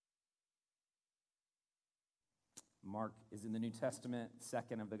Mark is in the New Testament,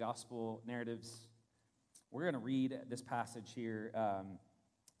 second of the gospel narratives. We're going to read this passage here.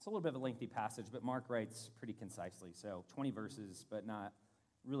 It's a little bit of a lengthy passage, but Mark writes pretty concisely. So 20 verses, but not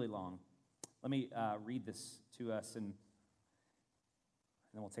really long. Let me read this to us, and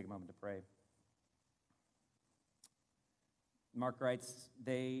then we'll take a moment to pray. Mark writes,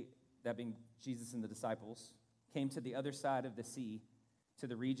 they, that being Jesus and the disciples, came to the other side of the sea, to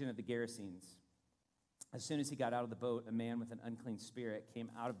the region of the Gerasenes. As soon as he got out of the boat, a man with an unclean spirit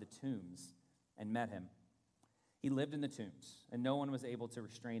came out of the tombs and met him. He lived in the tombs, and no one was able to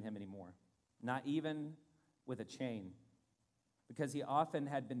restrain him anymore, not even with a chain, because he often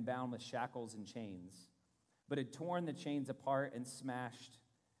had been bound with shackles and chains, but had torn the chains apart and smashed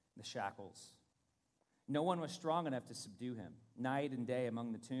the shackles. No one was strong enough to subdue him. Night and day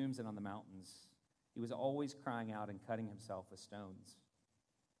among the tombs and on the mountains, he was always crying out and cutting himself with stones.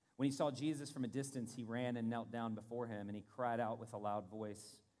 When he saw Jesus from a distance, he ran and knelt down before him, and he cried out with a loud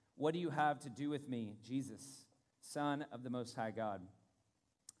voice, "What do you have to do with me, Jesus, Son of the Most High God?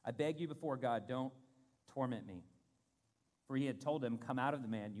 I beg you before God, don't torment me." For he had told him, "Come out of the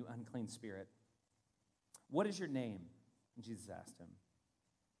man, you unclean spirit." "What is your name?" And Jesus asked him.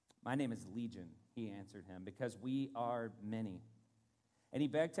 "My name is Legion," he answered him, "because we are many." And he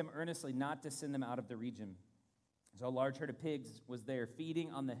begged him earnestly not to send them out of the region. So a large herd of pigs was there,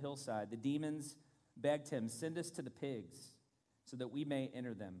 feeding on the hillside. The demons begged him, "Send us to the pigs, so that we may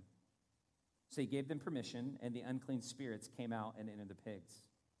enter them." So he gave them permission, and the unclean spirits came out and entered the pigs.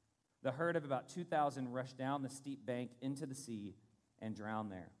 The herd of about 2,000 rushed down the steep bank into the sea and drowned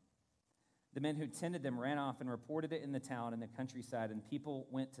there. The men who tended them ran off and reported it in the town and the countryside, and people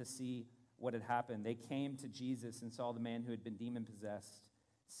went to see what had happened. They came to Jesus and saw the man who had been demon-possessed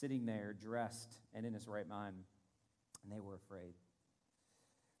sitting there, dressed and in his right mind, and they were afraid.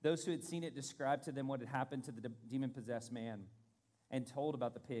 Those who had seen it described to them what had happened to the demon-possessed man and told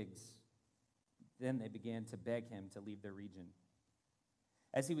about the pigs. Then they began to beg him to leave their region.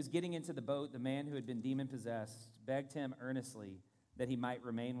 As he was getting into the boat, the man who had been demon-possessed begged him earnestly that he might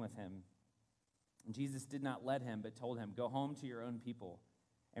remain with him. And Jesus did not let him, but told him, "Go home to your own people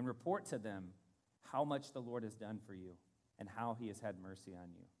and report to them how much the Lord has done for you and how he has had mercy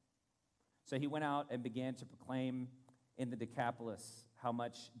on you." So he went out and began to proclaim in the Decapolis how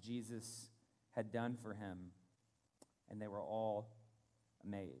much Jesus had done for him, and they were all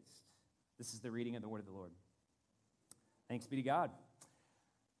amazed. This is the reading of the word of the Lord. Thanks be to God.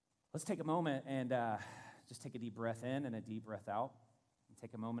 Let's take a moment and just take a deep breath in and a deep breath out, and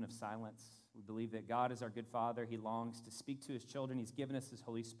take a moment of silence. We believe that God is our good Father. He longs to speak to his children. He's given us his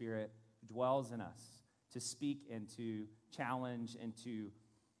Holy Spirit who dwells in us to speak and to challenge and to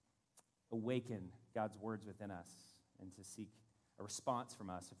awaken God's words within us, and to seek a response from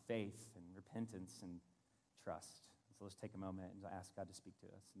us of faith and repentance and trust. So let's take a moment and ask God to speak to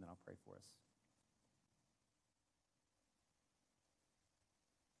us, and then I'll pray for us.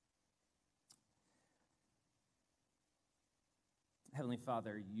 Heavenly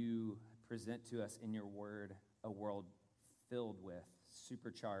Father, you present to us in your word a world filled with,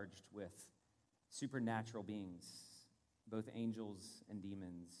 supercharged with supernatural beings, both angels and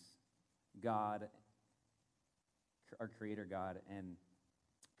demons, God, our creator God, and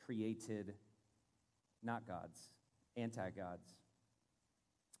created not gods, anti-gods.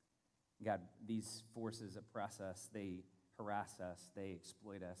 God, these forces oppress us, they harass us, they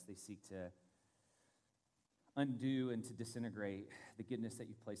exploit us, they seek to undo and to disintegrate the goodness that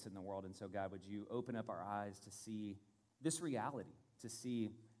you've placed in the world. And so, God, would you open up our eyes to see this reality, to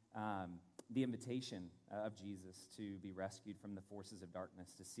see the invitation of Jesus to be rescued from the forces of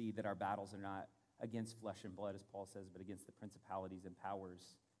darkness, to see that our battles are not against flesh and blood, as Paul says, but against the principalities and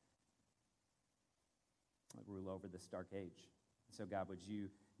powers that rule over this dark age. And so, God, would you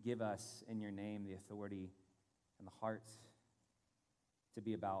give us in your name the authority and the heart to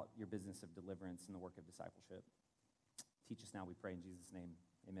be about your business of deliverance and the work of discipleship. Teach us now, we pray in Jesus' name.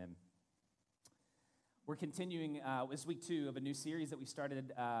 Amen. We're continuing this week 2 of a new series that we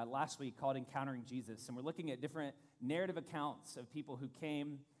started last week called Encountering Jesus. And we're looking at different narrative accounts of people who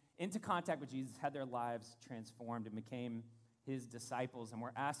came into contact with Jesus, had their lives transformed, and became his disciples. And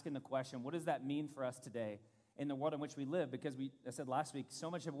we're asking the question, what does that mean for us today in the world in which we live? Because I said last week,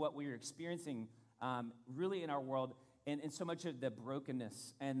 so much of what we are experiencing really in our world, and so much of the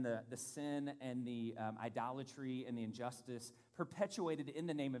brokenness and the sin and the idolatry and the injustice perpetuated in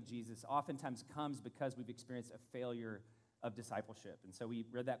the name of Jesus oftentimes comes because we've experienced a failure of discipleship. And so we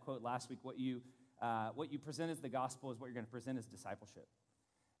read that quote last week, what you present as the gospel is what you're going to present as discipleship.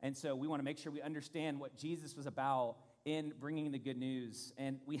 And so we want to make sure we understand what Jesus was about in bringing the good news.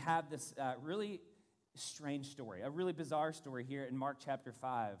 And we have this really strange story, a really bizarre story here in Mark chapter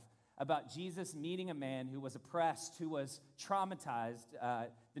 5 about Jesus meeting a man who was oppressed, who was traumatized,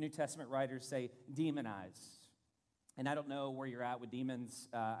 the New Testament writers say demonized. And I don't know where you're at with demons.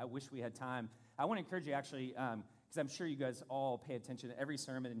 I wish we had time. I want to encourage you actually, because I'm sure you guys all pay attention to every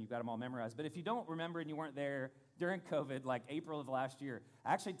sermon and you've got them all memorized. But if you don't remember and you weren't there during COVID, like April of last year,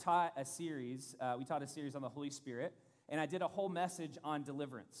 I actually taught a series. We taught a series on the Holy Spirit. And I did a whole message on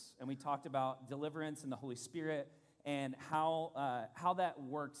deliverance. And we talked about deliverance and the Holy Spirit and how that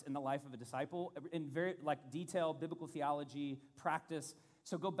works in the life of a disciple in very detailed biblical theology, practice.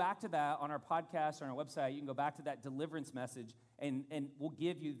 So go back to that on our podcast or on our website. You can go back to that deliverance message, and we'll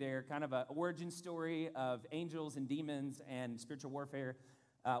give you there kind of an origin story of angels and demons and spiritual warfare.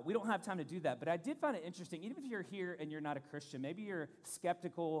 We don't have time to do that, but I did find it interesting. Even if you're here and you're not a Christian, maybe you're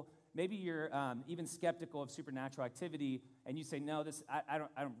skeptical. Maybe you're even skeptical of supernatural activity, and you say, "No, this I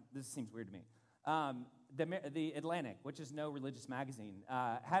don't. This seems weird to me." The Atlantic, which is no religious magazine,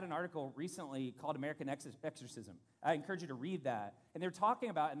 had an article recently called American Exorcism. I encourage you to read that. And they're talking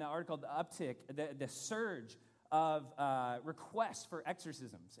about in the article the uptick, the surge of requests for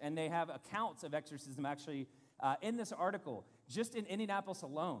exorcisms. And they have accounts of exorcism actually in this article. Just in Indianapolis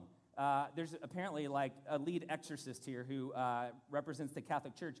alone, there's apparently like a lead exorcist here who represents the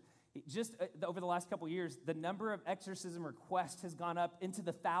Catholic Church. Just over the last couple years, the number of exorcism requests has gone up into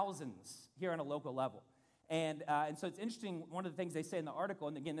the thousands here on a local level. And so it's interesting, one of the things they say in the article,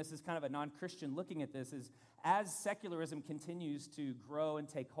 and again, this is kind of a non-Christian looking at this, is as secularism continues to grow and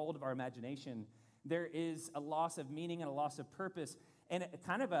take hold of our imagination, there is a loss of meaning and a loss of purpose, and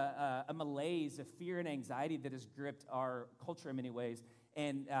kind of a malaise of fear and anxiety that has gripped our culture in many ways.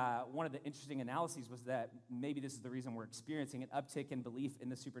 And one of the interesting analyses was that maybe this is the reason we're experiencing an uptick in belief in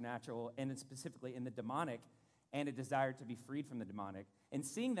the supernatural, and specifically in the demonic, and a desire to be freed from the demonic, and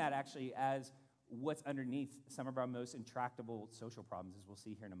seeing that actually as what's underneath some of our most intractable social problems, as we'll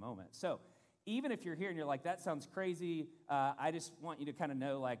see here in a moment. So even if you're here and you're like, that sounds crazy, I just want you to kind of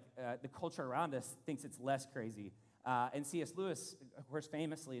know, the culture around us thinks it's less crazy. And C.S. Lewis, of course,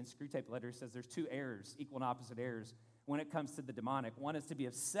 famously in Screwtape Letters says there's two errors, equal and opposite errors, when it comes to the demonic. One is to be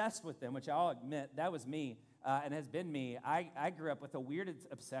obsessed with them, which I'll admit, that was me and has been me. I grew up with a weird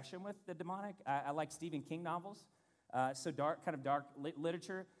obsession with the demonic. I like Stephen King novels, so dark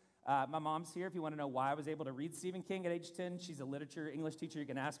literature. My mom's here if you want to know why I was able to read Stephen King at age 10. She's a literature English teacher. You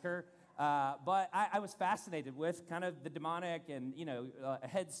can ask her. But I was fascinated with kind of the demonic and,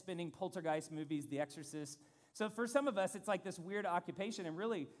 head-spinning poltergeist movies, The Exorcist. So for some of us, it's like this weird occupation. And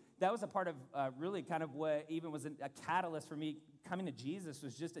really, that was a part of really kind of what even was a catalyst for me coming to Jesus,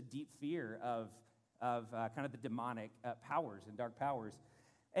 was just a deep fear of kind of the demonic powers and dark powers.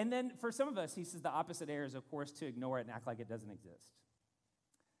 And then for some of us, he says the opposite error is, of course, to ignore it and act like it doesn't exist.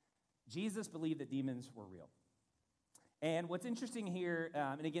 Jesus believed that demons were real. And what's interesting here,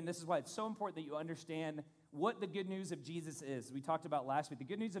 and again, this is why it's so important that you understand what the good news of Jesus is. We talked about last week. The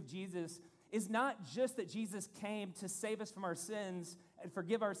good news of Jesus is not just that Jesus came to save us from our sins and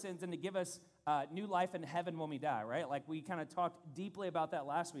forgive our sins and to give us new life in heaven when we die, right? Like we kind of talked deeply about that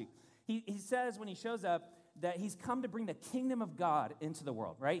last week. He says when he shows up that he's come to bring the kingdom of God into the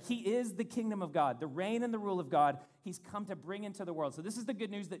world, right? He is the kingdom of God, the reign and the rule of God. He's come to bring into the world. So this is the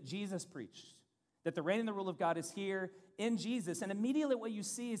good news that Jesus preached, that the reign and the rule of God is here in Jesus. And immediately what you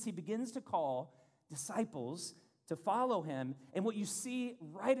see is he begins to call disciples to follow him. And what you see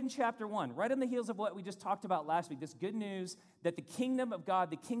right in chapter 1, right on the heels of what we just talked about last week, this good news that the kingdom of God,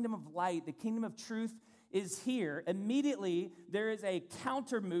 the kingdom of light, the kingdom of truth is here. Immediately, there is a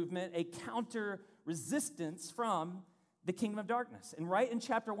counter movement, a counter resistance from the kingdom of darkness. And right in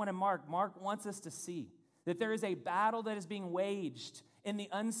chapter 1 of Mark wants us to see that there is a battle that is being waged in the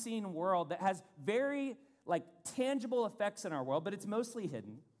unseen world that has very tangible effects in our world, but it's mostly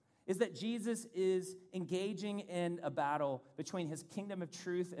hidden, is that Jesus is engaging in a battle between his kingdom of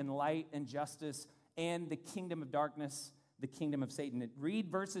truth and light and justice and the kingdom of darkness, the kingdom of Satan. Read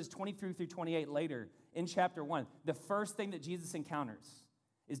verses 23 through 28 later in chapter 1. The first thing that Jesus encounters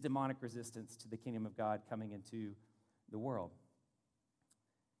is demonic resistance to the kingdom of God coming into the world.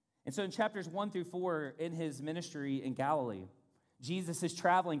 And so in chapters 1 through 4 in his ministry in Galilee, Jesus is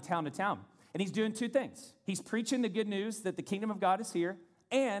traveling town to town. And he's doing two things. He's preaching the good news that the kingdom of God is here.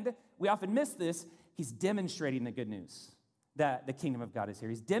 And we often miss this. He's demonstrating the good news that the kingdom of God is here.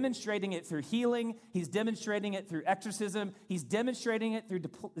 He's demonstrating it through healing. He's demonstrating it through exorcism. He's demonstrating it through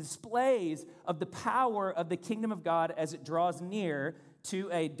displays of the power of the kingdom of God as it draws near to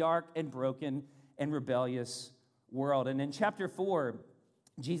a dark and broken and rebellious world. And in chapter 4,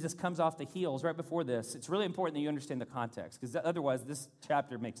 Jesus comes off the heels right before this. It's really important that you understand the context, because otherwise this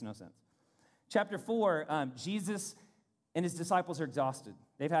chapter makes no sense. Chapter 4, Jesus and his disciples are exhausted.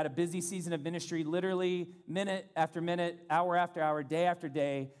 They've had a busy season of ministry, literally minute after minute, hour after hour, day after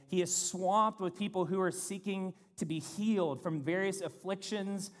day. He is swamped with people who are seeking to be healed from various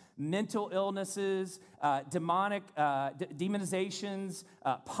afflictions, mental illnesses, demonic demonizations,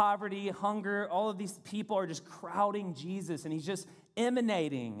 poverty, hunger. All of these people are just crowding Jesus, and he's just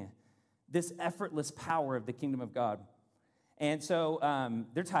emanating this effortless power of the kingdom of God. And so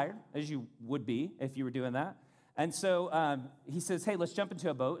they're tired, as you would be if you were doing that. And so he says, hey, let's jump into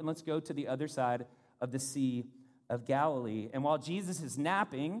a boat and let's go to the other side of the Sea of Galilee. And while Jesus is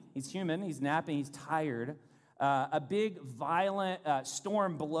napping, he's human, he's napping, he's tired, a big, violent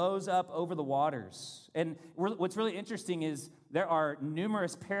storm blows up over the waters. And what's really interesting is there are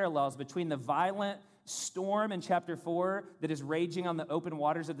numerous parallels between the violent storm in chapter 4 that is raging on the open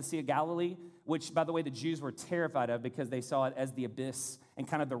waters of the Sea of Galilee, which, by the way, the Jews were terrified of because they saw it as the abyss and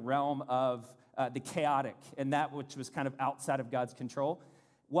kind of the realm of the chaotic and that which was kind of outside of God's control.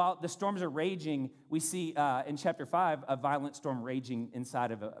 While the storms are raging, we see in chapter 5 a violent storm raging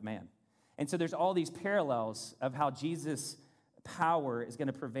inside of a man. And so there's all these parallels of how Jesus' power is going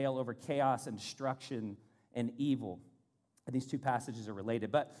to prevail over chaos and destruction and evil. And these two passages are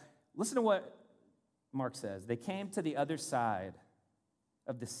related. But listen to what Mark says. They came to the other side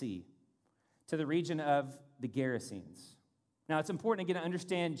of the sea, to the region of the Gerasenes. Now, it's important again to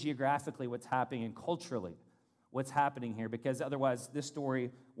understand geographically what's happening and culturally what's happening here, because otherwise this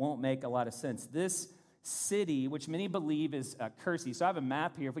story won't make a lot of sense. This city, which many believe is Kursi. So I have a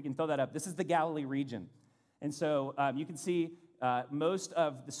map here, if we can throw that up. This is the Galilee region. And so you can see most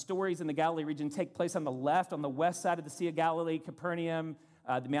of the stories in the Galilee region take place on the left, on the west side of the Sea of Galilee, Capernaum,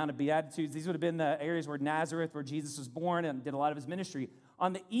 the Mount of Beatitudes. These would have been the areas where Nazareth, where Jesus was born and did a lot of his ministry.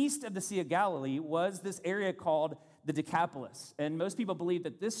 On the east of the Sea of Galilee was this area called the Decapolis. And most people believe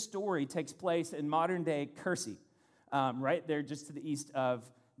that this story takes place in modern-day Kursi, right there just to the east of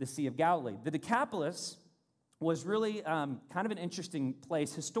the Sea of Galilee. The Decapolis was really kind of an interesting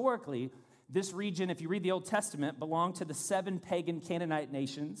place. Historically, this region, if you read the Old Testament, belonged to the 7 pagan Canaanite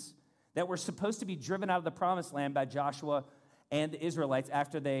nations that were supposed to be driven out of the Promised Land by Joshua and the Israelites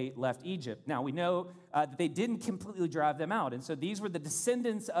after they left Egypt. Now, we know that they didn't completely drive them out. And so these were the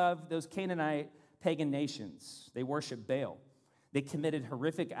descendants of those Canaanite pagan nations. They worshiped Baal. They committed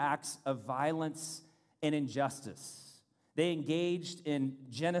horrific acts of violence and injustice. They engaged in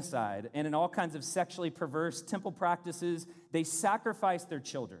genocide and in all kinds of sexually perverse temple practices. They sacrificed their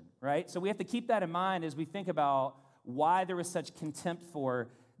children, right? So we have to keep that in mind as we think about why there was such contempt for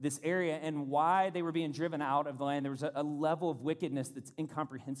this area and why they were being driven out of the land. There was a level of wickedness that's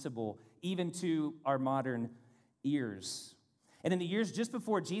incomprehensible even to our modern ears. And in the years just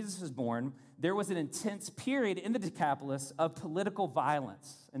before Jesus was born, there was an intense period in the Decapolis of political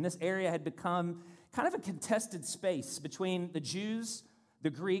violence. And this area had become kind of a contested space between the Jews, the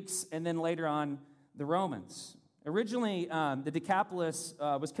Greeks, and then later on the Romans. Originally, the Decapolis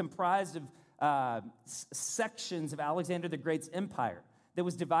was comprised of sections of Alexander the Great's empire that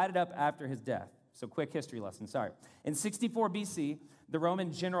was divided up after his death. So quick history lesson, sorry. In 64 BC, the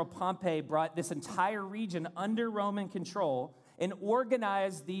Roman general Pompey brought this entire region under Roman control and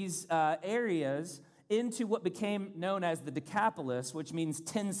organized these areas into what became known as the Decapolis, which means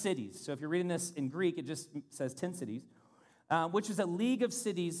 10 cities. So if you're reading this in Greek, it just says 10 cities, which was a league of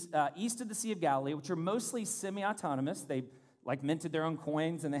cities east of the Sea of Galilee, which were mostly semi-autonomous. They minted their own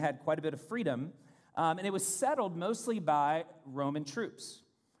coins, and they had quite a bit of freedom. And it was settled mostly by Roman troops.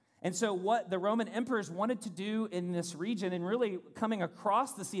 And so what the Roman emperors wanted to do in this region, and really coming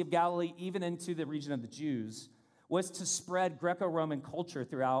across the Sea of Galilee, even into the region of the Jews, was to spread Greco-Roman culture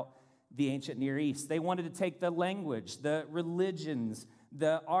throughout the ancient Near East. They wanted to take the language, the religions,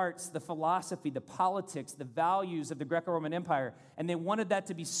 the arts, the philosophy, the politics, the values of the Greco-Roman Empire, and they wanted that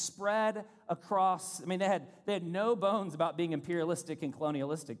to be spread across. I mean, they had no bones about being imperialistic and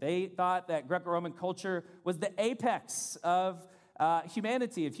colonialistic. They thought that Greco-Roman culture was the apex of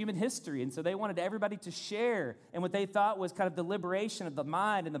humanity, of human history, and so they wanted everybody to share in what they thought was kind of the liberation of the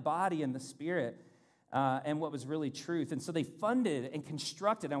mind and the body and the spirit, and what was really truth. And so they funded and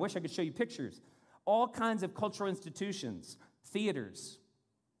constructed, and I wish I could show you pictures, all kinds of cultural institutions, theaters,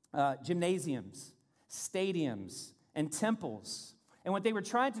 gymnasiums, stadiums, and temples. And what they were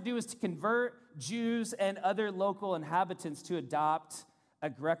trying to do is to convert Jews and other local inhabitants to adopt a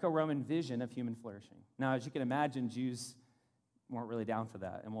Greco-Roman vision of human flourishing. Now, as you can imagine, Jews weren't really down for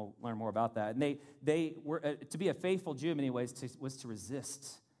that, and we'll learn more about that. And they were, to be a faithful Jew in many ways, was to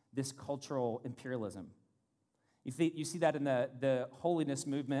resist this cultural imperialism. You see that in the holiness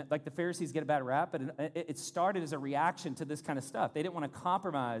movement. Like the Pharisees get a bad rap, but it started as a reaction to this kind of stuff. They didn't want to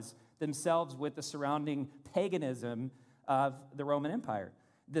compromise themselves with the surrounding paganism of the Roman Empire.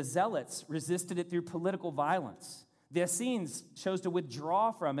 The Zealots resisted it through political violence. The Essenes chose to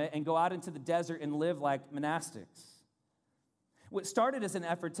withdraw from it and go out into the desert and live like monastics. What started as an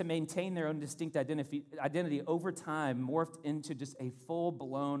effort to maintain their own distinct identity over time morphed into just a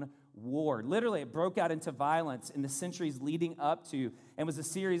full-blown war. Literally, it broke out into violence in the centuries leading up to and was a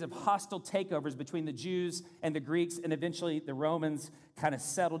series of hostile takeovers between the Jews and the Greeks, and eventually the Romans kind of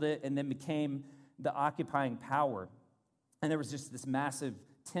settled it and then became the occupying power. And there was just this massive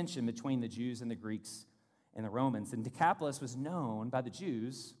tension between the Jews and the Greeks and the Romans. And Decapolis was known by the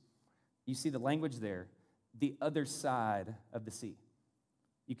Jews, you see the language there, the other side of the sea.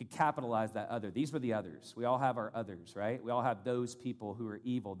 You could capitalize that other. These were the others. We all have our others, right? We all have those people who are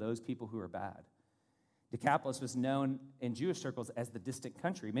evil, those people who are bad. Decapolis was known in Jewish circles as the distant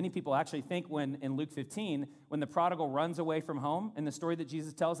country. Many people actually think in Luke 15, when the prodigal runs away from home, in the story that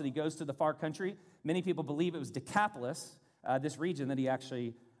Jesus tells that he goes to the far country, many people believe it was Decapolis, this region that he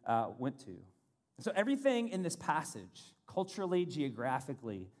actually went to. So everything in this passage, culturally,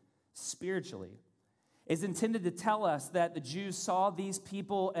 geographically, spiritually, is intended to tell us that the Jews saw these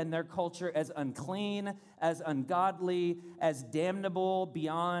people and their culture as unclean, as ungodly, as damnable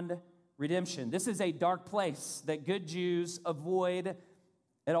beyond redemption. This is a dark place that good Jews avoid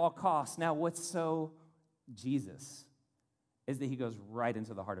at all costs. Now, what's so Jesus is that he goes right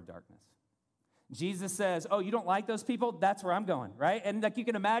into the heart of darkness. Jesus says, oh, you don't like those people? That's where I'm going, right? And like you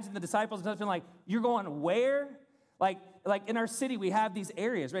can imagine the disciples must have been like, you're going where? Like in our city, we have these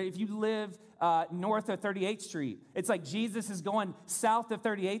areas, right? If you live north of 38th Street, it's like Jesus is going south of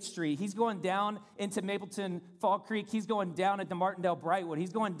 38th Street. He's going down into Mapleton, Fall Creek. He's going down into Martindale, Brightwood.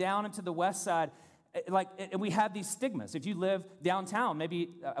 He's going down into the west side. And we have these stigmas. If you live downtown, maybe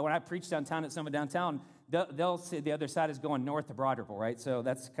when I preach downtown at Summit Downtown, they'll say the other side is going north to Broad Ripple, right? So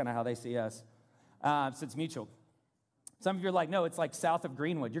that's kind of how they see us. So it's mutual. Some of you are like, no, it's like south of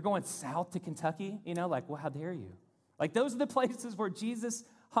Greenwood. You're going south to Kentucky? You know, like, well, how dare you? Like, those are the places where Jesus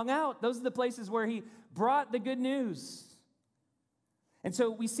hung out. Those are the places where he brought the good news. And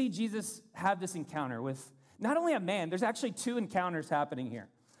so we see Jesus have this encounter with not only a man, there's actually two encounters happening here.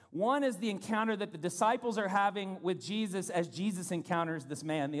 One is the encounter that the disciples are having with Jesus as Jesus encounters this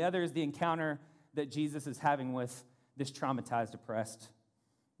man. The other is the encounter that Jesus is having with this traumatized, oppressed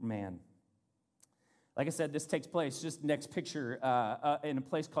man. Like I said, this takes place, just next picture, in a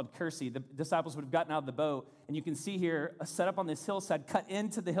place called Kersey. The disciples would have gotten out of the boat, and you can see here, set up on this hillside, cut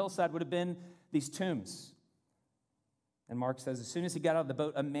into the hillside would have been these tombs. And Mark says, as soon as he got out of the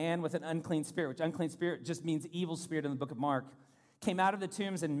boat, a man with an unclean spirit, which unclean spirit just means evil spirit in the book of Mark, came out of the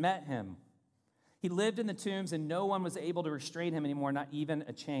tombs and met him. He lived in the tombs, and no one was able to restrain him anymore, not even with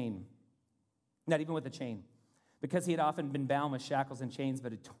a chain, because he had often been bound with shackles and chains,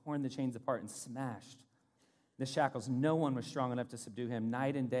 but had torn the chains apart and smashed the shackles. No one was strong enough to subdue him.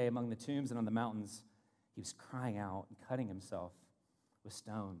 Night and day among the tombs and on the mountains, he was crying out and cutting himself with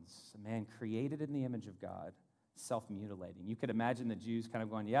stones. A man created in the image of God, self-mutilating. You could imagine the Jews kind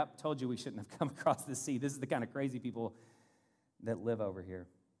of going, yep, told you we shouldn't have come across the sea. This is the kind of crazy people that live over here.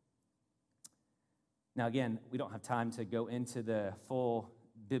 Now, again, we don't have time to go into the full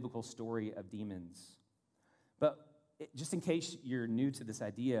biblical story of demons. But just in case you're new to this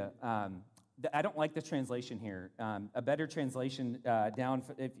idea, I don't like the translation here. A better translation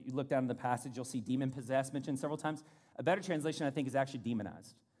if you look down in the passage, you'll see demon-possessed mentioned several times. A better translation, I think, is actually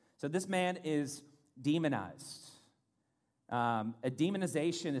demonized. So this man is demonized. A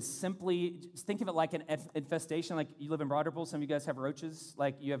demonization is simply, just think of it like an infestation. Like you live in Broad Ripple, some of you guys have roaches,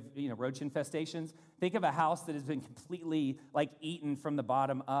 like you have roach infestations. Think of a house that has been completely eaten from the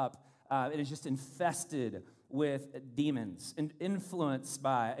bottom up. It is just infested with demons and influenced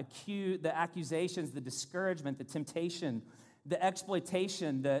by the accusations, the discouragement, the temptation, the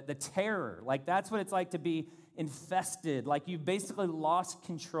exploitation, the terror. That's what it's like to be infested. You've basically lost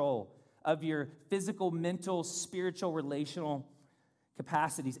control of your physical, mental, spiritual, relational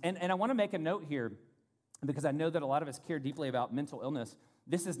capacities. And I want to make a note here because I know that a lot of us care deeply about mental illness.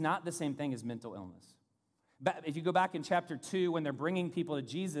 This is not the same thing as mental illness. But if you go back in chapter 2, when they're bringing people to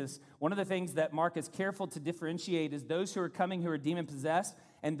Jesus, one of the things that Mark is careful to differentiate is those who are coming who are demon-possessed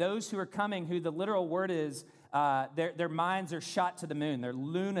and those who are coming who the literal word is their minds are shot to the moon. They're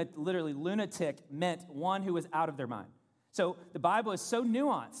literally lunatic meant one who is out of their mind. So the Bible is so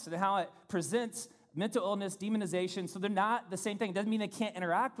nuanced in how it presents mental illness, demonization, so they're not the same thing. It doesn't mean they can't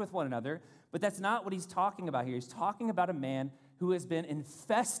interact with one another, but that's not what he's talking about here. He's talking about a man who has been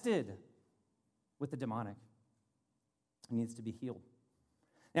infested with the demonic. He needs to be healed.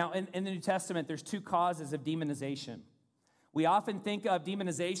 Now, in the New Testament, there's two causes of demonization. We often think of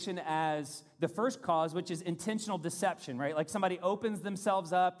demonization as the first cause, which is intentional deception, right? Like somebody opens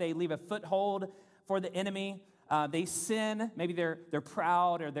themselves up, they leave a foothold for the enemy. They sin, maybe they're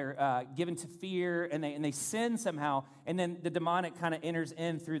proud or they're given to fear, and they sin somehow, and then the demonic kind of enters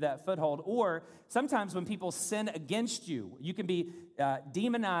in through that foothold. Or sometimes when people sin against you, you can be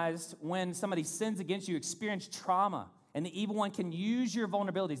demonized when somebody sins against you, experience trauma, and the evil one can use your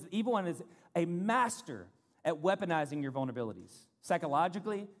vulnerabilities. The evil one is a master at weaponizing your vulnerabilities,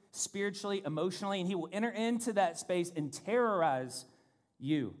 psychologically, spiritually, emotionally, and he will enter into that space and terrorize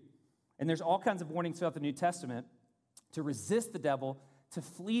you. And there's all kinds of warnings throughout the New Testament to resist the devil, to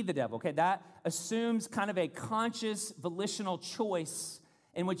flee the devil, okay? That assumes kind of a conscious, volitional choice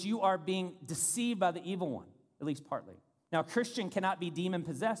in which you are being deceived by the evil one, at least partly. Now, a Christian cannot be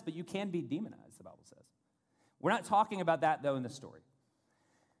demon-possessed, but you can be demonized, the Bible says. We're not talking about that, though, in this story.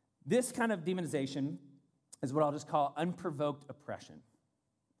 This kind of demonization is what I'll just call unprovoked oppression.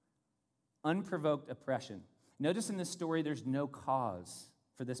 Unprovoked oppression. Notice in this story, there's no cause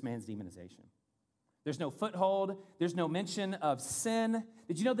for this man's demonization. There's no foothold. There's no mention of sin.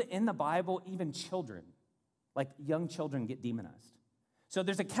 Did you know that in the Bible, even children, like young children, get demonized? So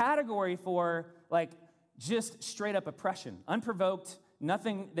there's a category for like just straight up oppression, unprovoked,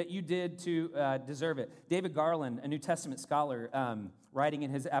 nothing that you did to deserve it. David Garland, a New Testament scholar, writing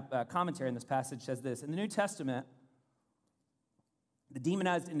in his commentary on this passage, says this: in the New Testament, the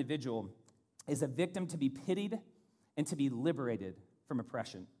demonized individual is a victim to be pitied and to be liberated from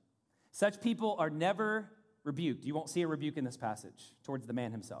oppression. Such people are never rebuked. You won't see a rebuke in this passage towards the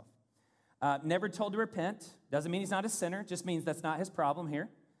man himself. Never told to repent. Doesn't mean he's not a sinner. Just means that's not his problem here.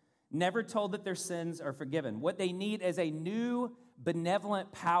 Never told that their sins are forgiven. What they need is a new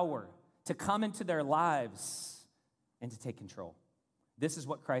benevolent power to come into their lives and to take control. This is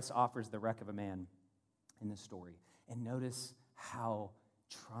what Christ offers the wreck of a man in this story. And notice how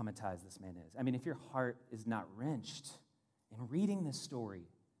traumatized this man is. I mean, if your heart is not wrenched in reading this story,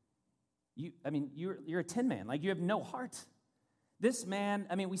 you're a tin man. Like, you have no heart. This man,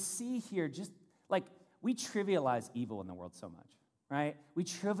 we see here just like we trivialize evil in the world so much, right? We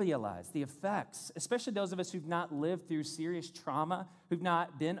trivialize the effects, especially those of us who've not lived through serious trauma, who've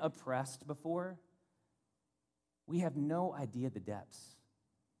not been oppressed before. We have no idea the depths.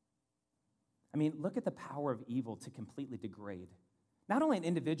 Look at the power of evil to completely degrade not only an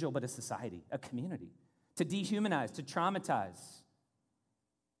individual, but a society, a community, to dehumanize, to traumatize.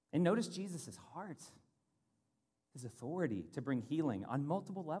 And notice Jesus' heart, his authority to bring healing on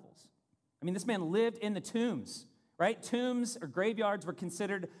multiple levels. This man lived in the tombs, right? Tombs or graveyards were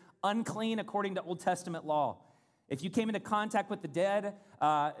considered unclean according to Old Testament law. If you came into contact with the dead,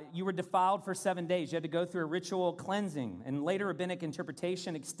 you were defiled for 7 days. You had to go through a ritual cleansing. And later rabbinic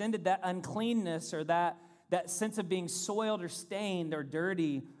interpretation extended that uncleanness or that sense of being soiled or stained or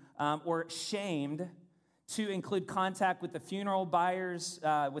dirty or shamed to include contact with the funeral buyers,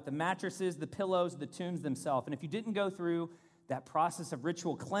 with the mattresses, the pillows, the tombs themselves. And if you didn't go through that process of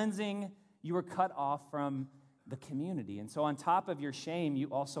ritual cleansing, you were cut off from the community. And so on top of your shame, you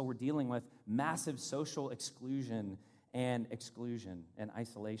also were dealing with massive social exclusion and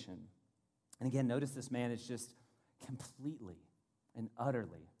isolation. And again, notice this man is just completely and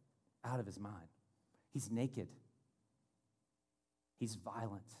utterly out of his mind. He's naked. He's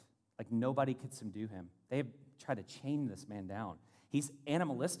violent. Like nobody could subdue him. They have tried to chain this man down. He's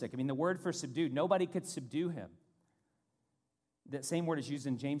animalistic. The word for subdued, nobody could subdue him. That same word is used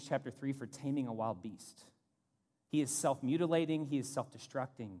in James chapter 3 for taming a wild beast. He is self-mutilating. He is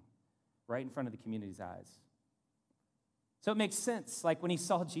self-destructing right in front of the community's eyes. So it makes sense. Like when he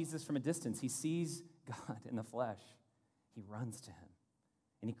saw Jesus from a distance, he sees God in the flesh. He runs to him.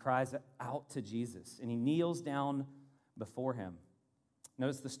 And he cries out to Jesus. And he kneels down before him.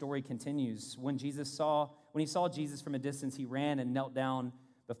 Notice the story continues. When he saw Jesus from a distance, he ran and knelt down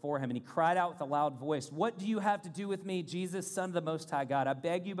before him. And he cried out with a loud voice, "What do you have to do with me, Jesus, Son of the Most High God? I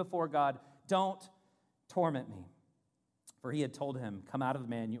beg you before God, don't torment me." For he had told him, "Come out of the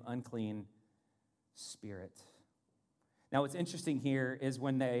man, you unclean spirit." Now, what's interesting here is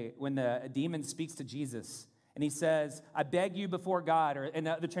when the demon speaks to Jesus, and he says, "I beg you before God," or in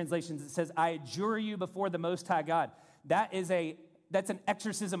other translations, it says, "I adjure you before the Most High God." That's an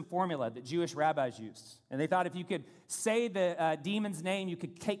exorcism formula that Jewish rabbis used. And they thought if you could say the demon's name, you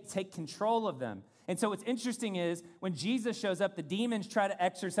could take control of them. And so what's interesting is when Jesus shows up, the demons try to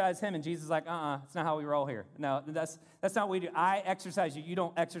exorcise him, and Jesus is like, it's not how we roll here. No, that's not what we do. I exorcise you. You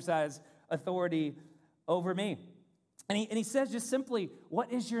don't exercise authority over me. And he says just simply,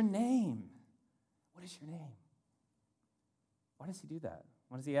 "What is your name? What is your name?" Why does he do that?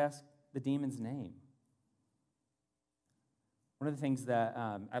 Why does he ask the demon's name? One of the things that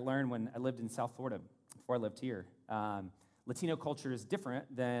I learned when I lived in South Florida, before I lived here, Latino culture is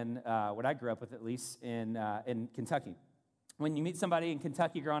different than what I grew up with, at least in Kentucky. When you meet somebody in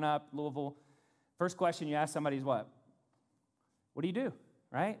Kentucky growing up, Louisville, first question you ask somebody is what? What do you do,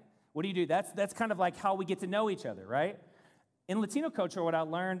 right? What do you do? That's kind of like how we get to know each other, right? In Latino culture, what I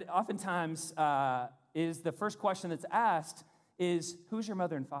learned oftentimes is the first question that's asked is, who's your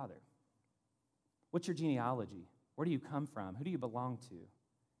mother and father? What's your genealogy? Where do you come from? Who do you belong to?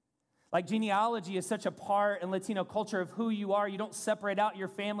 Like, genealogy is such a part in Latino culture of who you are. You don't separate out your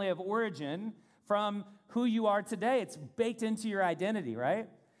family of origin from who you are today. It's baked into your identity, right?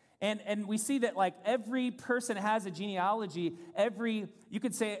 And we see that, like, every person has a genealogy. You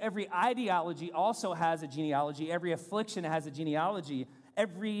could say every ideology also has a genealogy. Every affliction has a genealogy.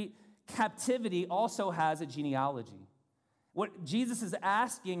 Every captivity also has a genealogy. What Jesus is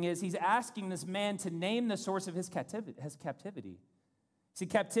asking is, he's asking this man to name the source of his captivity. See,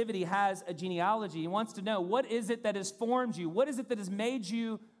 captivity has a genealogy. He wants to know, what is it that has formed you? What is it that has made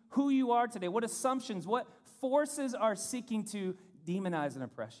you who you are today? What assumptions, what forces are seeking to demonize and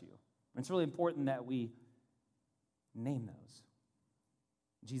oppress you? And it's really important that we name those.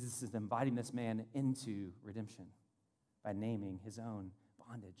 Jesus is inviting this man into redemption by naming his own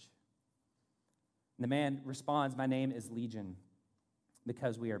bondage. And the man responds, my name is Legion,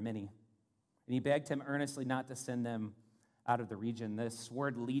 because we are many. And he begged him earnestly not to send them out of the region. This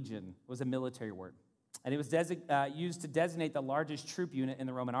word legion was a military word, and it was used to designate the largest troop unit in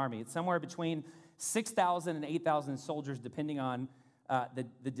the Roman army. It's somewhere between 6,000 and 8,000 soldiers, depending on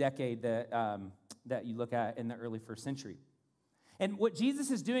the decade that you look at in the early first century. And what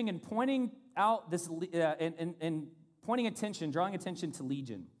Jesus is doing in pointing out this, and pointing attention, drawing attention to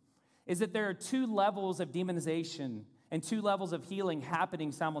legion, is that there are two levels of demonization and two levels of healing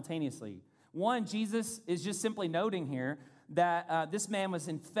happening simultaneously. One, Jesus is just simply noting here that this man was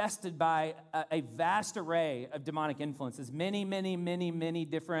infested by a vast array of demonic influences. Many, many, many, many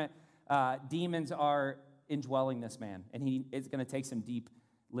different demons are indwelling this man, and it's going to take some deep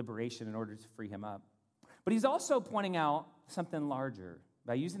liberation in order to free him up. But he's also pointing out something larger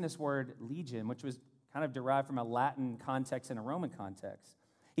by using this word legion, which was kind of derived from a Latin context and a Roman context.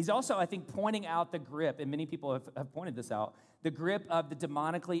 He's also, I think, pointing out the grip, and many people have pointed this out, the grip of the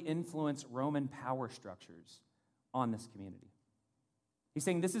demonically influenced Roman power structures on this community. He's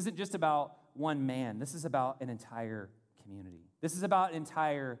saying this isn't just about one man. This is about an entire community. This is about an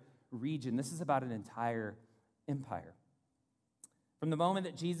entire region. This is about an entire empire. From the moment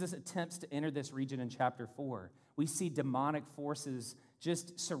that Jesus attempts to enter this region in chapter 4, we see demonic forces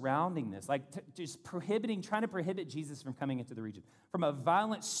just surrounding this, like just trying to prohibit Jesus from coming into the region. From a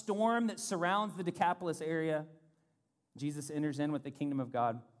violent storm that surrounds the Decapolis area, Jesus enters in with the kingdom of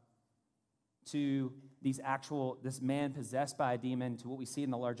God, to this man possessed by a demon, to what we see in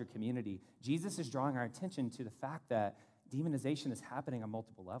the larger community. Jesus is drawing our attention to the fact that demonization is happening on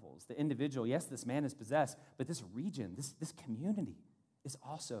multiple levels. The individual, yes, this man is possessed, but this region, this community is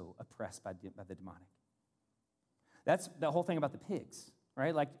also oppressed by the demonic. That's the whole thing about the pigs,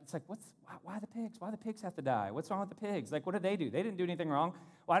 right? Like, it's like, why the pigs? Why do the pigs have to die? What's wrong with the pigs? Like, what did they do? They didn't do anything wrong.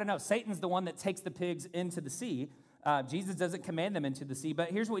 Well, I don't know. Satan's the one that takes the pigs into the sea. Jesus doesn't command them into the sea,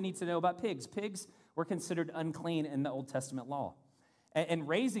 but here's what we need to know about pigs. Pigs were considered unclean in the Old Testament law. And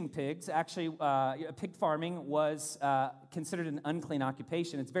raising pigs, actually, pig farming was considered an unclean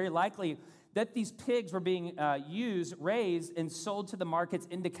occupation. It's very likely that these pigs were being raised, and sold to the markets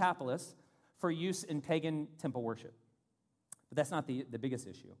in Decapolis for use in pagan temple worship. But that's not the biggest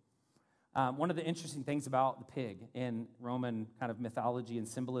issue. One of the interesting things about the pig in Roman kind of mythology and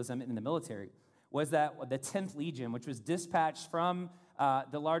symbolism in the military was that the 10th Legion, which was dispatched from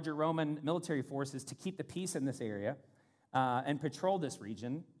the larger Roman military forces to keep the peace in this area and patrol this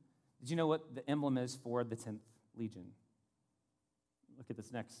region. Did you know what the emblem is for the 10th Legion? Look at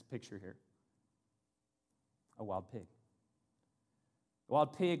this next picture here. A wild pig. The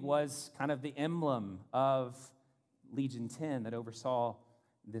wild pig was kind of the emblem of Legion 10 that oversaw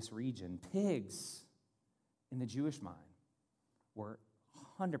this region. Pigs, in the Jewish mind, were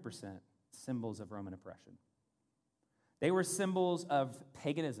 100% symbols of Roman oppression. They were symbols of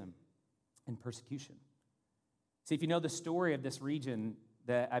paganism and persecution. See, if you know the story of this region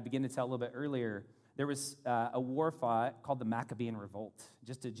that I began to tell a little bit earlier, there was a war fought called the Maccabean Revolt,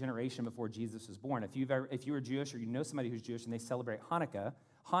 just a generation before Jesus was born. If you were Jewish or you know somebody who's Jewish and they celebrate Hanukkah,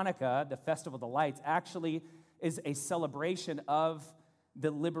 Hanukkah, the Festival of the Lights, actually is a celebration of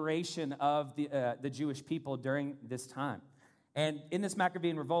the liberation of the Jewish people during this time. And in this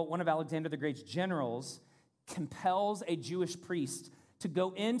Maccabean Revolt, one of Alexander the Great's generals compels a Jewish priest to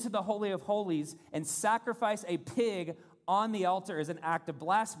go into the Holy of Holies and sacrifice a pig on the altar as an act of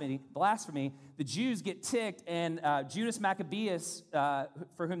blasphemy. The Jews get ticked, and Judas Maccabeus,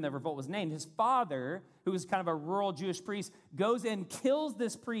 for whom the revolt was named, his father, who was kind of a rural Jewish priest, goes in, kills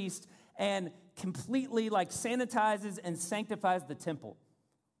this priest, and completely sanitizes and sanctifies the temple.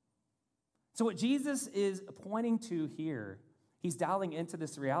 So what Jesus is pointing to here, he's dialing into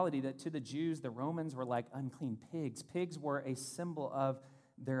this reality that to the Jews, the Romans were like unclean pigs. Pigs were a symbol of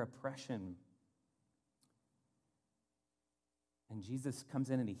their oppression. And Jesus comes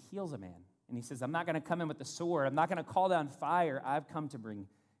in and he heals a man. And he says, I'm not going to come in with the sword. I'm not going to call down fire. I've come to bring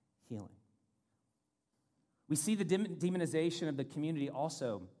healing. We see the demonization of the community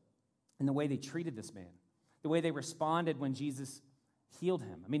also in the way they treated this man, the way they responded when Jesus healed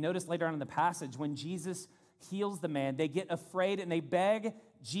him. I mean, notice later on in the passage, when Jesus heals the man, they get afraid and they beg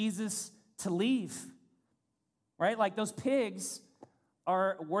Jesus to leave, right? Like those pigs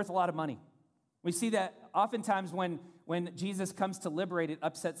are worth a lot of money. We see that oftentimes when Jesus comes to liberate, it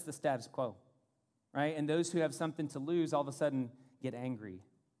upsets the status quo, right? And those who have something to lose all of a sudden get angry.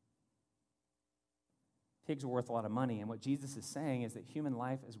 Pigs are worth a lot of money, and what Jesus is saying is that human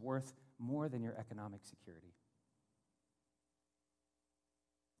life is worth more than your economic security.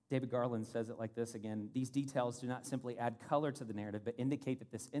 David Garland says it like this again: these details do not simply add color to the narrative, but indicate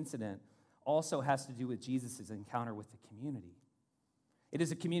that this incident also has to do with Jesus' encounter with the community. It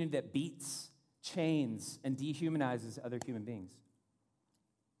is a community that beats, chains, and dehumanizes other human beings.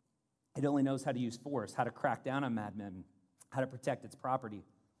 It only knows how to use force, how to crack down on madmen, how to protect its property.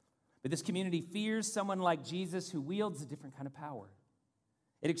 But this community fears someone like Jesus who wields a different kind of power.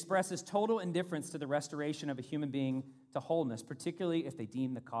 It expresses total indifference to the restoration of a human being to wholeness, particularly if they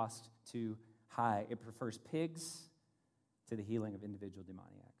deem the cost too high. It prefers pigs to the healing of individual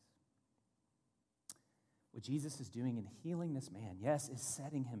demoniacs. What Jesus is doing in healing this man, yes, is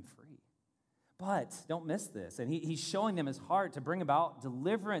setting him free. But don't miss this. And he's showing them his heart to bring about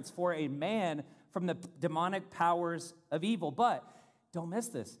deliverance for a man from the demonic powers of evil. But don't miss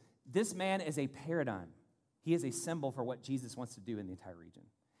this. This man is a paradigm. He is a symbol for what Jesus wants to do in the entire region.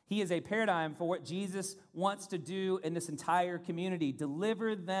 He is a paradigm for what Jesus wants to do in this entire community.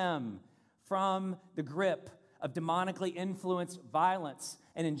 Deliver them from the grip of demonically influenced violence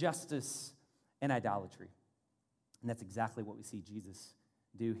and injustice and idolatry. And that's exactly what we see Jesus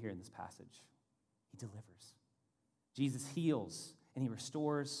do here in this passage. He delivers. Jesus heals and he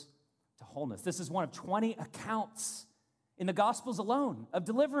restores to wholeness. This is one of 20 accounts in the Gospels alone of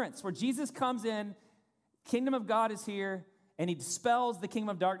deliverance where Jesus comes in, kingdom of God is here, and he dispels the kingdom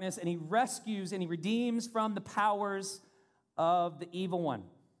of darkness, and he rescues and he redeems from the powers of the evil one.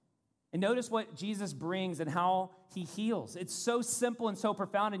 And notice what Jesus brings and how he heals. It's so simple and so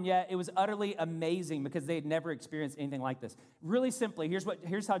profound, and yet it was utterly amazing because they had never experienced anything like this. Really simply,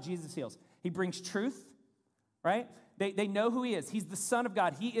 here's how Jesus heals. He brings truth, right? They know who he is. He's the Son of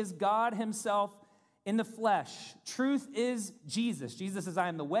God. He is God himself in the flesh. Truth is Jesus. Jesus says, I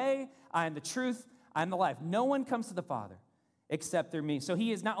am the way, I am the truth, I am the life. No one comes to the Father except through me. So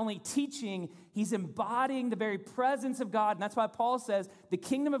he is not only teaching, he's embodying the very presence of God. And that's why Paul says the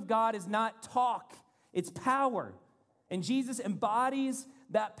kingdom of God is not talk, it's power. And Jesus embodies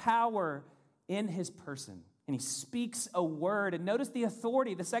that power in his person. And he speaks a word. And notice the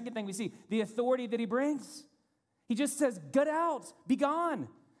authority, the second thing we see, the authority that he brings. He just says, get out, be gone.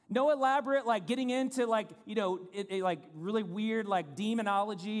 No elaborate, getting into, really weird,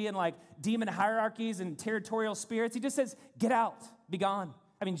 demonology and, demon hierarchies and territorial spirits. He just says, get out, be gone.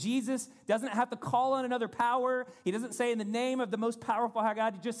 I mean, Jesus doesn't have to call on another power. He doesn't say in the name of the most powerful high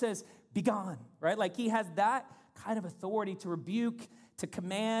God. He just says, be gone, right? He has that kind of authority to rebuke, to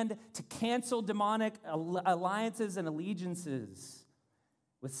command, to cancel demonic alliances and allegiances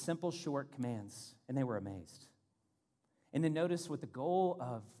with simple, short commands. And they were amazed. And then notice what the goal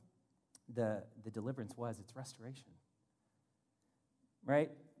of the deliverance was. It's restoration,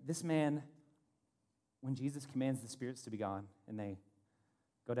 right? This man, when Jesus commands the spirits to be gone, and they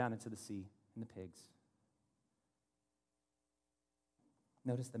go down into the sea and the pigs,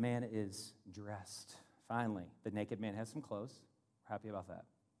 notice the man is dressed. Finally, the naked man has some clothes. We're happy about that.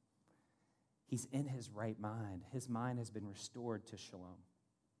 He's in his right mind. His mind has been restored to shalom.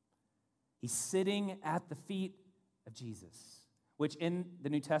 He's sitting at the feet of Jesus, which in the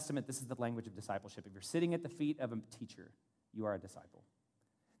New Testament, this is the language of discipleship. If you're sitting at the feet of a teacher, you are a disciple.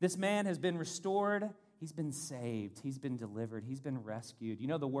 This man has been restored. He's been saved. He's been delivered. He's been rescued. You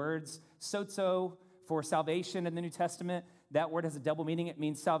know the words sozo for salvation in the New Testament? That word has a double meaning. It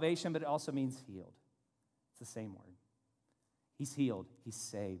means salvation, but it also means healed. It's the same word. He's healed. He's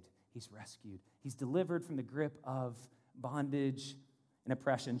saved. he's rescued. He's delivered from the grip of bondage and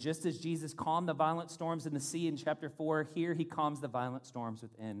oppression. Just as Jesus calmed the violent storms in the sea in chapter 4, here he calms the violent storms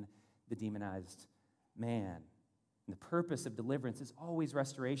within the demonized man. And the purpose of deliverance is always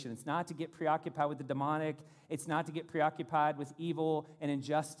restoration. It's not to get preoccupied with the demonic. It's not to get preoccupied with evil and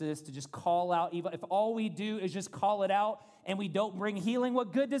injustice, to just call out evil. If all we do is just call it out and we don't bring healing,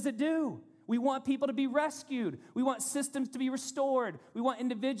 what good does it do? We want people to be rescued. We want systems to be restored. We want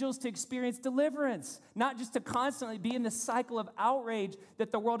individuals to experience deliverance, not just to constantly be in the cycle of outrage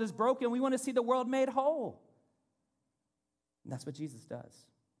that the world is broken. We want to see the world made whole. And that's what Jesus does.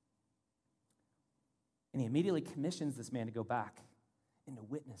 And he immediately commissions this man to go back and to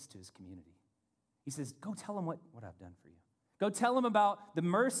witness to his community. He says, go tell them what I've done for you. Go tell them about the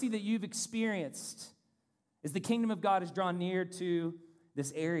mercy that you've experienced as the kingdom of God is drawn near to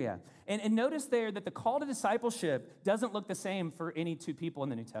this area. And notice there that the call to discipleship doesn't look the same for any two people in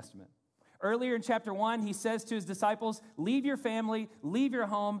the New Testament. Earlier in chapter 1, he says to his disciples, leave your family, leave your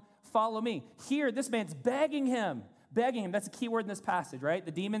home, follow me. Here, this man's begging him. That's a key word in this passage, right?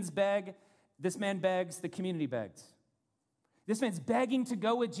 The demons beg, this man begs, the community begs. This man's begging to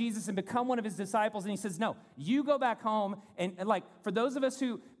go with Jesus and become one of his disciples, and he says, no, you go back home, and like, for those of us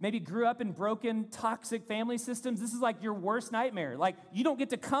who maybe grew up in broken, toxic family systems, this is like your worst nightmare. Like, you don't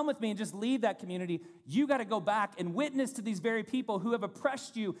get to come with me and just leave that community. You got to go back and witness to these very people who have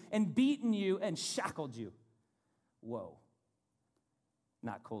oppressed you and beaten you and shackled you. Whoa.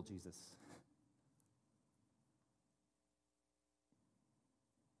 Not cool, Jesus.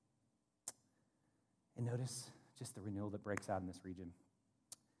 And notice just the renewal that breaks out in this region.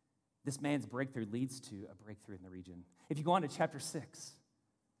 This man's breakthrough leads to a breakthrough in the region. If you go on to chapter 6,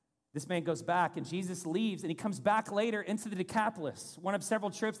 this man goes back and Jesus leaves and he comes back later into the Decapolis, one of several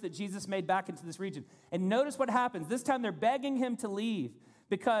trips that Jesus made back into this region. And notice what happens. This time they're begging him to leave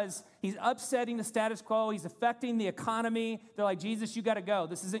because he's upsetting the status quo. He's affecting the economy. They're like, Jesus, you got to go.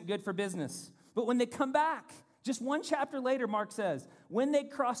 This isn't good for business. But when they come back, just one chapter later, Mark says, when they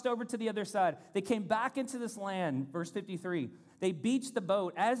crossed over to the other side, they came back into this land, verse 53. They beached the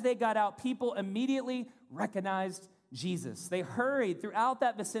boat. As they got out, people immediately recognized Jesus. They hurried throughout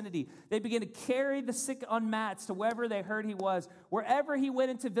that vicinity. They began to carry the sick on mats to wherever they heard he was. Wherever he went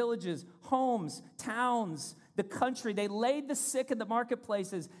into villages, homes, towns, the country, they laid the sick in the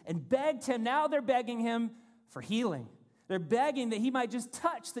marketplaces and begged him. Now they're begging him for healing. They're begging that he might just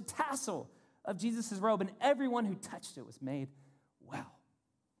touch the tassel of Jesus' robe, and everyone who touched it was made well.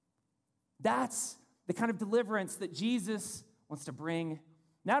 That's the kind of deliverance that Jesus wants to bring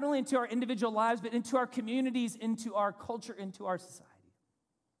not only into our individual lives, but into our communities, into our culture, into our society.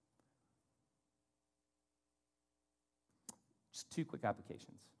 Just 2 quick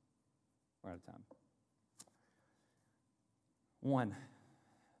applications. We're out of time. 1,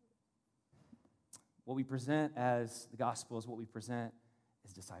 what we present as the gospel is what we present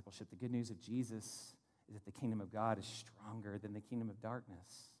as discipleship. The good news of Jesus is that the kingdom of God is stronger than the kingdom of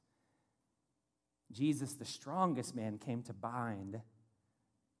darkness. Jesus, the strongest man, came to bind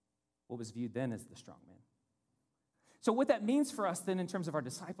what was viewed then as the strong man. So what that means for us then in terms of our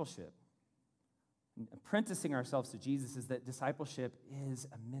discipleship, apprenticing ourselves to Jesus, is that discipleship is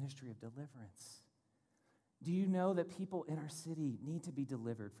a ministry of deliverance. Do you know that people in our city need to be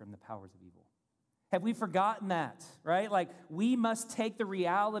delivered from the powers of evil? Have we forgotten that, right? Like, we must take the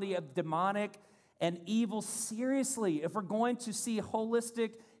reality of demonic and evil seriously if we're going to see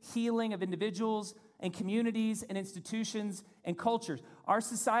holistic healing of individuals and communities and institutions and cultures. Our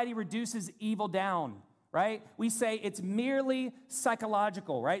society reduces evil down, right? We say it's merely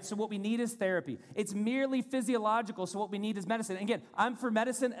psychological, right? So what we need is therapy. It's merely physiological, so what we need is medicine. And again, I'm for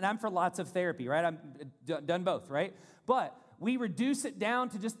medicine and I'm for lots of therapy, right? I've done both, right? But we reduce it down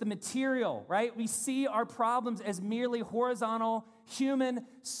to just the material, right? We see our problems as merely horizontal, human,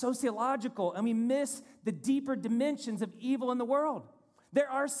 sociological, and we miss the deeper dimensions of evil in the world. There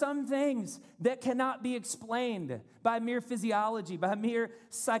are some things that cannot be explained by mere physiology, by mere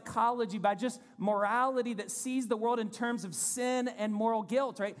psychology, by just morality that sees the world in terms of sin and moral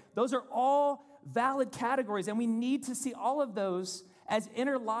guilt, right? Those are all valid categories, and we need to see all of those as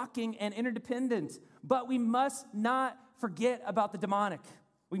interlocking and interdependent. But we must not forget about the demonic.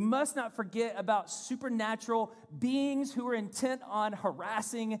 We must not forget about supernatural beings who are intent on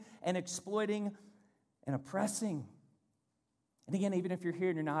harassing and exploiting and oppressing. And again, even if you're here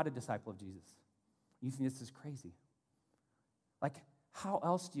and you're not a disciple of Jesus, you think this is crazy. Like, how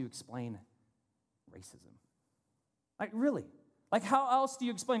else do you explain racism? Like, really? Like, how else do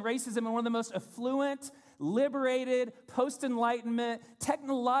you explain racism in one of the most affluent, liberated, post-Enlightenment,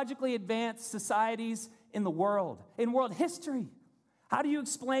 technologically advanced societies in the world, in world history? How do you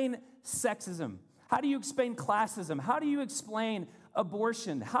explain sexism? How do you explain classism? How do you explain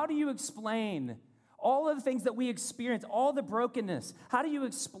abortion? How do you explain all of the things that we experience, all the brokenness? How do you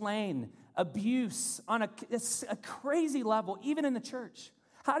explain abuse on a crazy level, even in the church?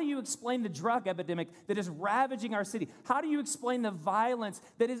 How do you explain the drug epidemic that is ravaging our city? How do you explain the violence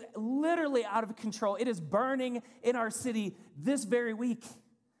that is literally out of control? It is burning in our city this very week.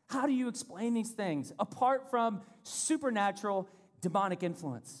 How do you explain these things apart from supernatural demonic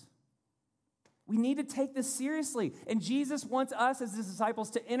influence? We need to take this seriously. And Jesus wants us as his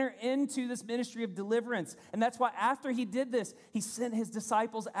disciples to enter into this ministry of deliverance. And that's why after he did this, he sent his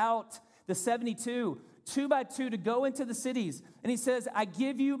disciples out, the 72, 2 by 2, to go into the cities. And he says, I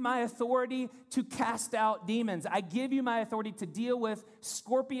give you my authority to cast out demons. I give you my authority to deal with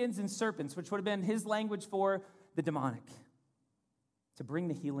scorpions and serpents, which would have been his language for the demonic, to bring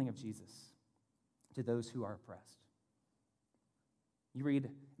the healing of Jesus to those who are oppressed. You read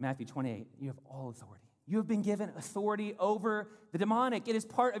Matthew 28, you have all authority. You have been given authority over the demonic. It is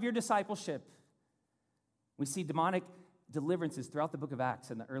part of your discipleship. We see demonic deliverances throughout the book of Acts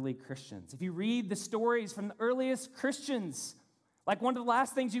and the early Christians. If you read the stories from the earliest Christians, like one of the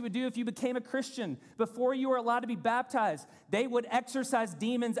last things you would do if you became a Christian, before you were allowed to be baptized, they would exorcise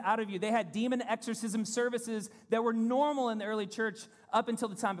demons out of you. They had demon exorcism services that were normal in the early church up until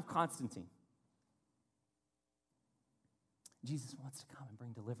the time of Constantine. Jesus wants to come and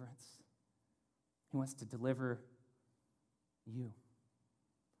bring deliverance. He wants to deliver you.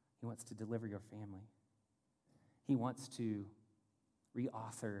 He wants to deliver your family. He wants to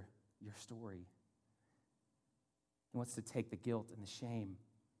reauthor your story. He wants to take the guilt and the shame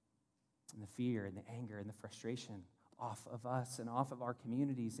and the fear and the anger and the frustration off of us and off of our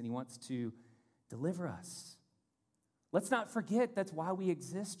communities, and he wants to deliver us. Let's not forget that's why we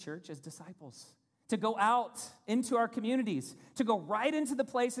exist, church, as disciples. To go out into our communities, to go right into the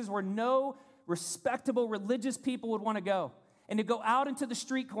places where no respectable religious people would want to go, and to go out into the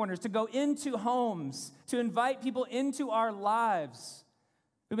street corners, to go into homes, to invite people into our lives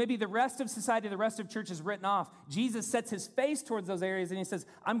who maybe the rest of society, the rest of church has written off. Jesus sets his face towards those areas and he says,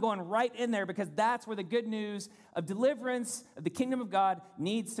 I'm going right in there because that's where the good news of deliverance of the kingdom of God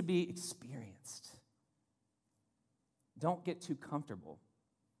needs to be experienced. Don't get too comfortable,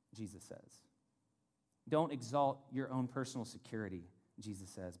 Jesus says. Don't exalt your own personal security, Jesus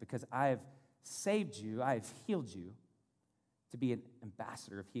says, because I have saved you, I have healed you to be an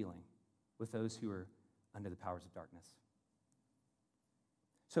ambassador of healing with those who are under the powers of darkness.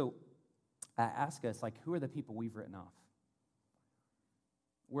 So I ask us, who are the people we've written off?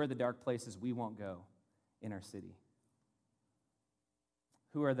 Where are the dark places we won't go in our city?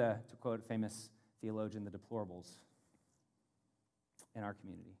 Who are to quote a famous theologian, the deplorables in our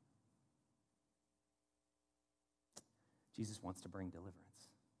community? Jesus wants to bring deliverance.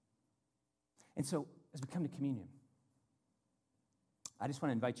 And so, as we come to communion, I just want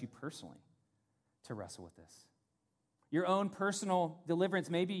to invite you personally to wrestle with this. Your own personal deliverance.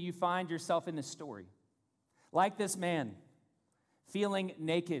 Maybe you find yourself in this story, like this man, feeling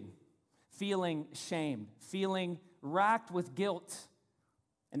naked, feeling shamed, feeling racked with guilt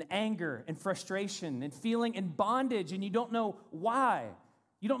and anger and frustration and feeling in bondage, and you don't know why.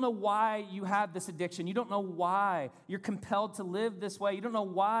 You don't know why you have this addiction. You don't know why you're compelled to live this way. You don't know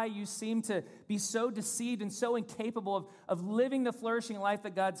why you seem to be so deceived and so incapable of living the flourishing life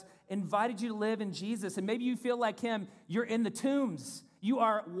that God's invited you to live in Jesus. And maybe you feel like him, you're in the tombs. You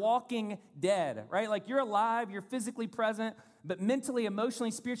are walking dead, right? Like you're alive, you're physically present, but mentally,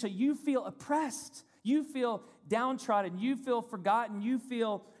 emotionally, spiritually, you feel oppressed. You feel downtrodden. You feel forgotten. You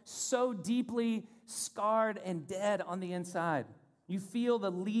feel so deeply scarred and dead on the inside. You feel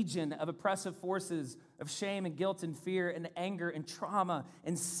the legion of oppressive forces of shame and guilt and fear and anger and trauma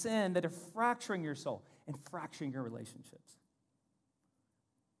and sin that are fracturing your soul and fracturing your relationships.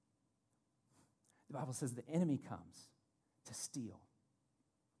 The Bible says the enemy comes to steal,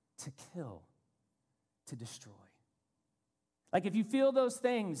 to kill, to destroy. Like if you feel those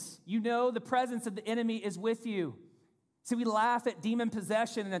things, you know the presence of the enemy is with you. See, we laugh at demon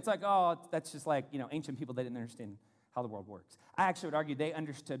possession and it's like, oh, that's just like, ancient people, they didn't understand how the world works. I actually would argue they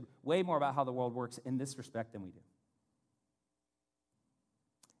understood way more about how the world works in this respect than we do.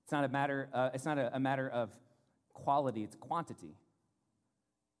 It's not a matter of quality, it's quantity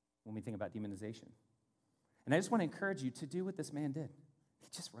when we think about demonization. And I just want to encourage you to do what this man did. He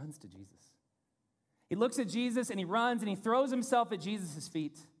just runs to Jesus. He looks at Jesus and he runs and he throws himself at Jesus'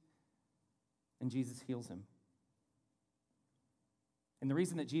 feet. And Jesus heals him. And the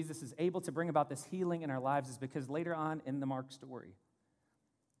reason that Jesus is able to bring about this healing in our lives is because later on in the Mark story,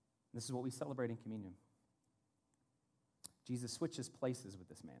 this is what we celebrate in communion. Jesus switches places with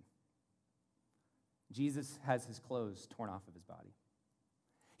this man. Jesus has his clothes torn off of his body.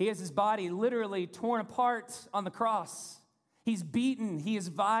 He has his body literally torn apart on the cross. He's beaten. He is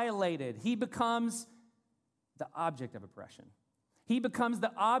violated. He becomes the object of oppression. He becomes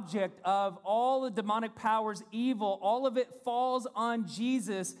the object of all the demonic powers, evil. All of it falls on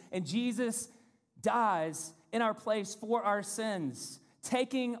Jesus, and Jesus dies in our place for our sins.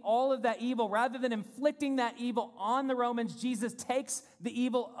 Taking all of that evil, rather than inflicting that evil on the Romans, Jesus takes the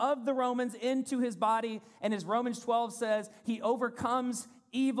evil of the Romans into his body, and as Romans 12 says, he overcomes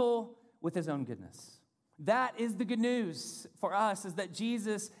evil with his own goodness. That is the good news for us, is that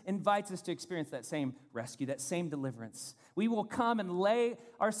Jesus invites us to experience that same rescue, that same deliverance. We will come and lay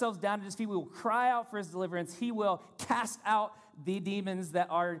ourselves down at his feet. We will cry out for his deliverance. He will cast out the demons that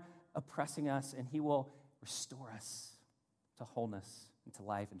are oppressing us, and he will restore us to wholeness and to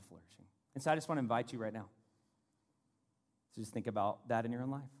life and flourishing. And so I just want to invite you right now to just think about that in your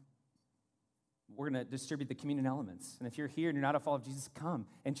own life. We're going to distribute the communion elements. And if you're here and you're not a follower of Jesus, come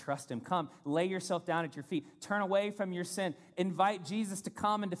and trust him. Come, lay yourself down at your feet. Turn away from your sin. Invite Jesus to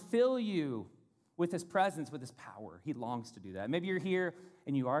come and to fill you with his presence, with his power. He longs to do that. Maybe you're here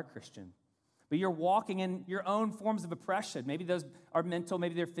and you are a Christian, but you're walking in your own forms of oppression. Maybe those are mental,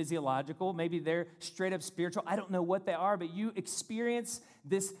 maybe they're physiological, maybe they're straight up spiritual. I don't know what they are, but you experience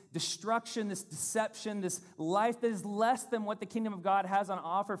this destruction, this deception, this life that is less than what the kingdom of God has on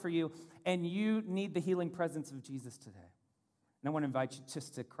offer for you, and you need the healing presence of Jesus today. And I want to invite you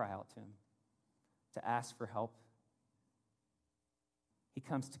just to cry out to him, to ask for help. He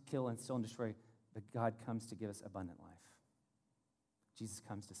comes to kill and steal and destroy, but God comes to give us abundant life. Jesus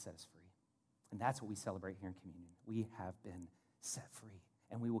comes to set us free. And that's what we celebrate here in communion. We have been set free,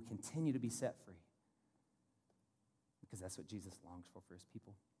 and we will continue to be set free because that's what Jesus longs for his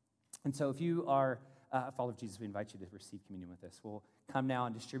people. And so if you are a follower of Jesus, we invite you to receive communion with us. We'll come now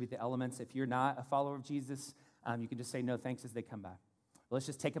and distribute the elements. If you're not a follower of Jesus, you can just say no thanks as they come by. But let's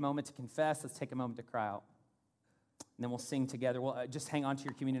just take a moment to confess. Let's take a moment to cry out. And then we'll sing together. We'll just hang on to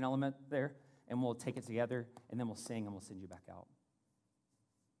your communion element there, and we'll take it together, and then we'll sing, and we'll send you back out.